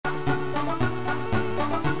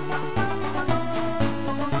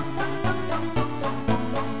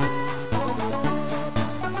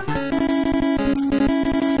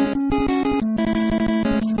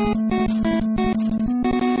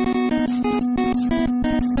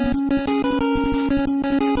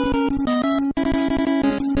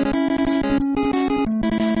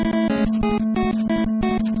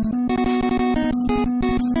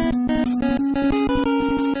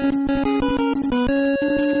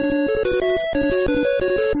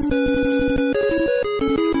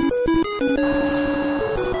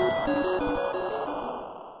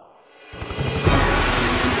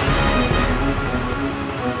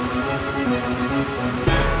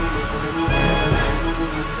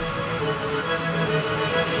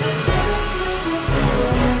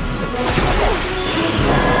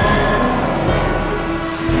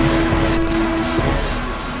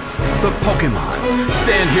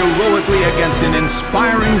stand heroically against an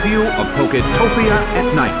inspiring view of Poketopia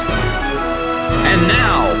at night. And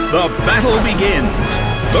now, the battle begins.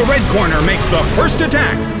 The red corner makes the first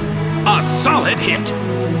attack. A solid hit.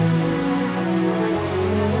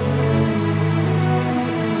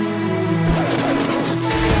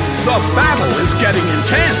 The battle is getting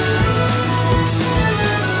intense.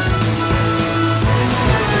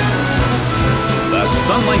 The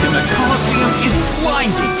sunlight in the Colosseum is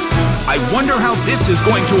blinding. I wonder how this is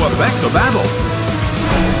going to affect the battle.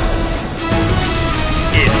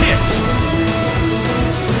 It hits.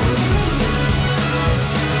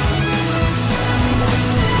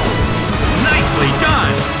 Nicely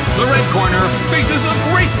done. The red corner faces a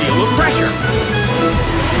great deal of pressure.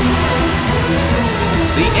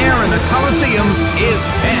 The air in the Colosseum is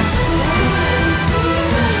tense.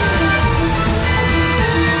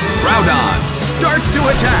 Groudon starts to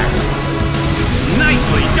attack.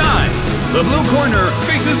 Nicely done! The blue corner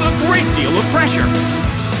faces a great deal of pressure.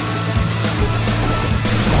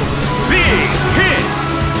 Big hit!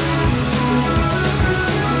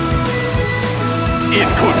 It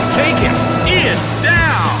couldn't take him. It's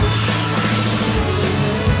down!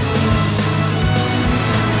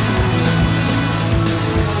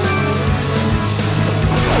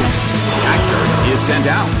 Cacturne is sent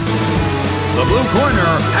out. The blue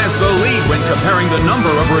corner has the lead when comparing the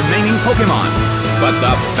number of remaining Pokémon, but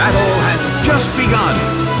the battle has just begun.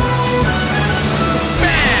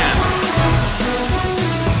 Bam!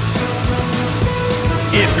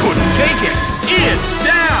 It couldn't take it. It's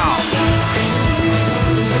down!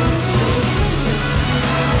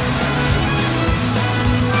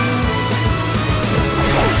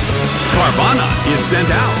 Carvanha is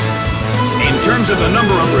sent out. In terms of the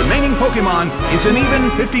number of remaining Pokémon, it's an even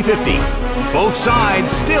 50-50. Both sides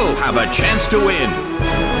still have a chance to win.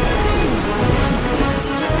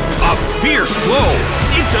 A fierce blow!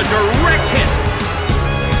 It's a direct hit!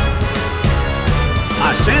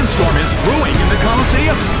 A sandstorm is brewing in the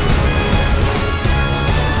Colosseum.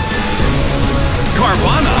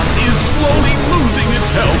 Carvanha is slowly losing its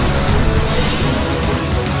health.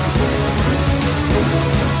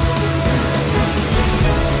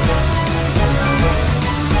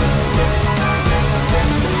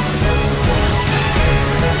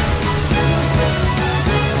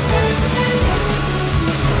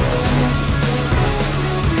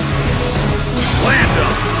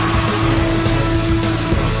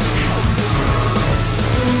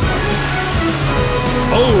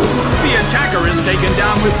 The attacker is taken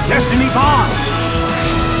down with Destiny Bond.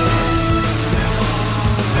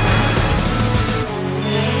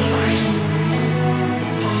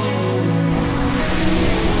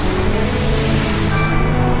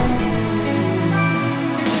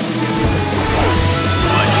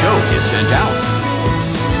 Machoke is sent out.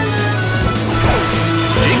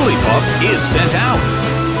 Jigglypuff is sent out.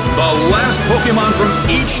 The last Pokémon from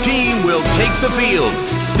each team will take the field.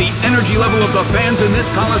 The energy level of the fans in this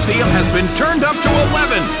Colosseum has been turned up to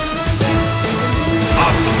 11. A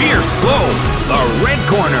fierce blow. The red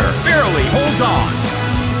corner barely holds on.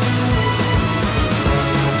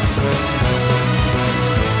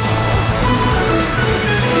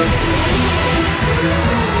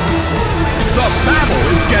 The battle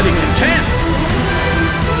is getting intense.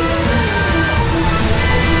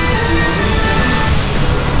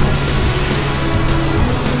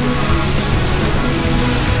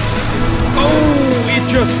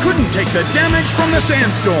 Just couldn't take the damage from the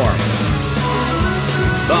sandstorm.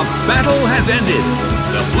 The battle has ended.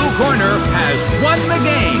 The blue corner has won the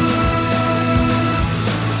game.